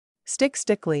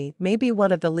Stickly may be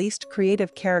one of the least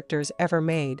creative characters ever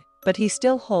made, but he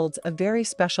still holds a very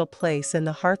special place in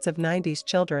the hearts of 90s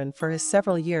children for his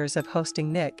several years of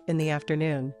hosting Nick in the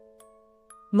Afternoon.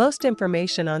 Most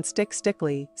information on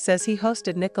Stickly says he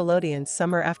hosted Nickelodeon's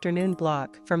summer afternoon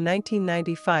block from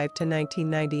 1995 to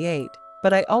 1998,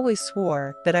 but I always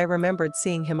swore that I remembered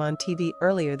seeing him on TV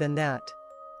earlier than that.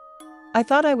 I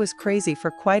thought I was crazy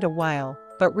for quite a while,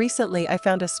 but recently I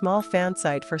found a small fan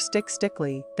site for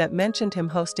Stickly that mentioned him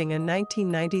hosting a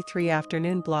 1993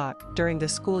 afternoon block during the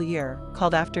school year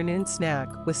called Afternoon Snack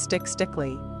with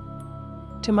Stickly.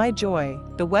 To my joy,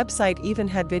 the website even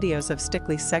had videos of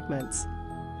Stickly's segments.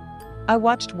 I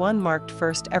watched one marked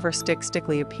first ever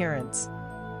Stickly appearance.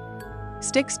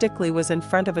 Stickly was in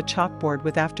front of a chalkboard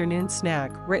with Afternoon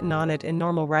Snack written on it in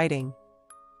normal writing.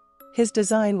 His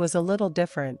design was a little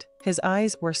different, his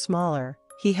eyes were smaller,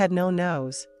 he had no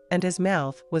nose, and his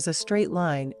mouth was a straight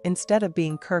line instead of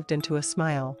being curved into a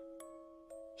smile.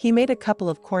 He made a couple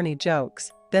of corny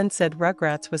jokes, then said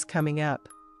Rugrats was coming up.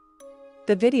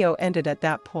 The video ended at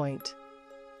that point.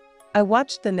 I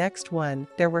watched the next one,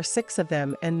 there were 6 of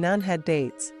them and none had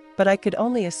dates, but I could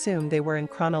only assume they were in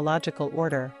chronological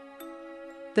order.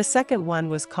 The second one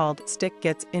was called Stick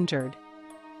Gets Injured.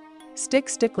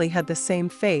 Stickly had the same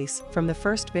face from the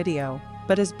first video,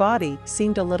 but his body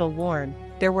seemed a little worn,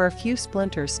 there were a few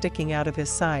splinters sticking out of his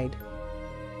side.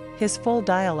 His full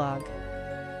dialogue.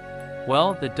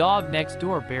 Well, the dog next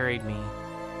door buried me,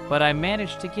 but I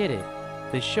managed to get it,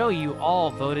 the show you all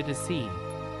voted to see.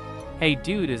 Hey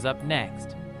Dude is up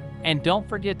next. And don't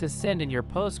forget to send in your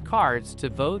postcards to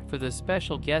vote for the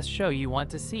special guest show you want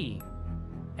to see.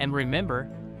 And remember,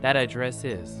 that address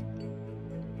is.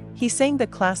 He sang the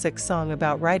classic song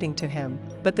about writing to him,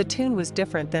 but the tune was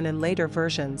different than in later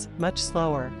versions, much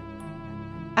slower.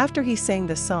 After he sang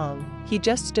the song, he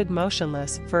just stood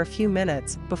motionless for a few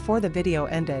minutes before the video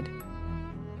ended.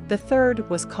 The third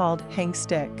was called Hang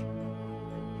Stick.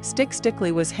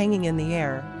 Stickly was hanging in the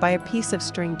air by a piece of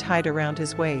string tied around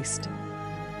his waist.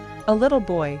 A little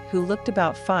boy who looked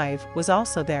about 5 was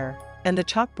also there, and the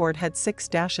chalkboard had 6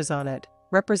 dashes on it,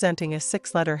 representing a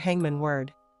 6-letter hangman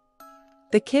word.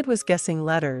 The kid was guessing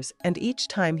letters, and each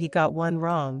time he got one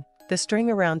wrong, the string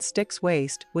around Stick's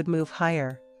waist would move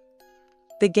higher.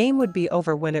 The game would be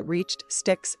over when it reached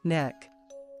Stick's neck.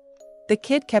 The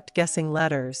kid kept guessing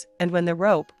letters, and when the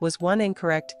rope was one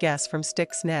incorrect guess from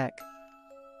Stick's neck,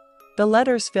 the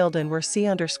letters filled in were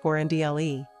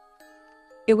C_NDLE.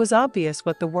 It was obvious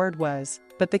what the word was,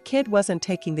 but the kid wasn't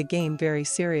taking the game very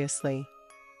seriously.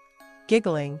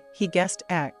 Giggling, he guessed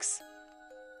X.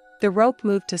 The rope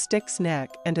moved to Stick's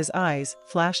neck and his eyes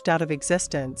flashed out of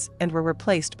existence and were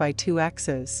replaced by 2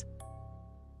 X's.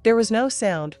 There was no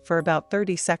sound for about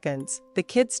 30 seconds, the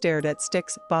kid stared at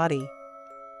Stick's body.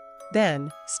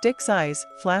 Then, Stick's eyes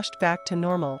flashed back to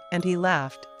normal and he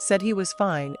laughed, said he was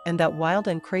fine and that Wild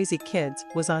and Crazy Kids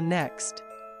was on next.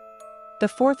 The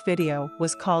fourth video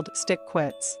was called Stick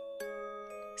Quits.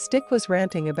 Stick was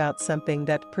ranting about something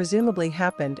that presumably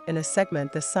happened in a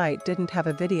segment the site didn't have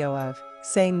a video of,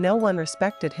 saying no one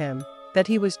respected him, that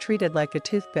he was treated like a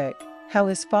toothpick, how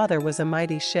his father was a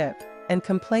mighty ship, and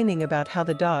complaining about how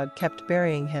the dog kept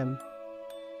burying him.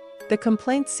 The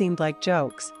complaints seemed like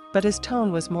jokes, but his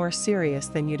tone was more serious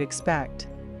than you'd expect.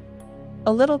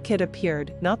 A little kid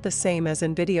appeared, not the same as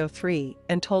in video 3,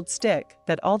 and told Stick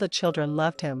that all the children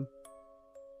loved him.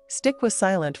 Stick was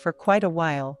silent for quite a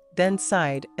while, then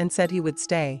sighed and said he would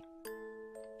stay.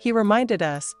 He reminded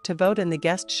us to vote in the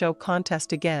guest show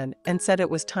contest again and said it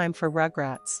was time for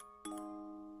Rugrats.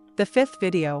 The fifth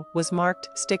video was marked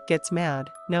Stick Gets Mad,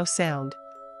 no sound.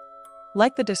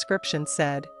 Like the description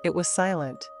said, it was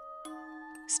silent.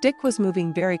 Stick was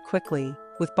moving very quickly,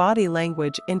 with body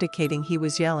language indicating he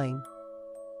was yelling.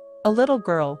 A little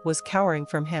girl was cowering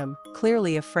from him,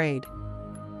 clearly afraid.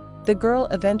 The girl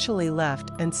eventually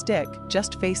left and Stick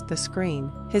just faced the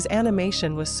screen. His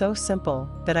animation was so simple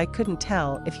that I couldn't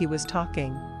tell if he was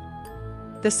talking.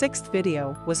 The sixth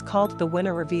video was called The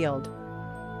Winner Revealed.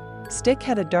 Stick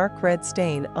had a dark red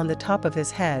stain on the top of his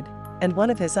head, and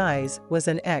one of his eyes was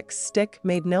an X. Stick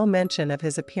made no mention of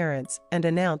his appearance and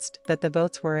announced that the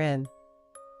votes were in.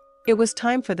 It was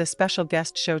time for the special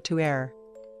guest show to air.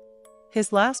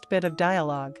 His last bit of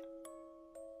dialogue.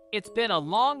 It's been a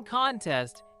long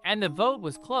contest, and the vote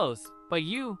was close, but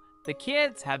you, the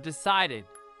kids, have decided.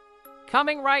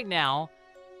 Coming right now,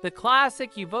 the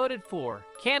classic you voted for,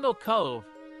 Candle Cove,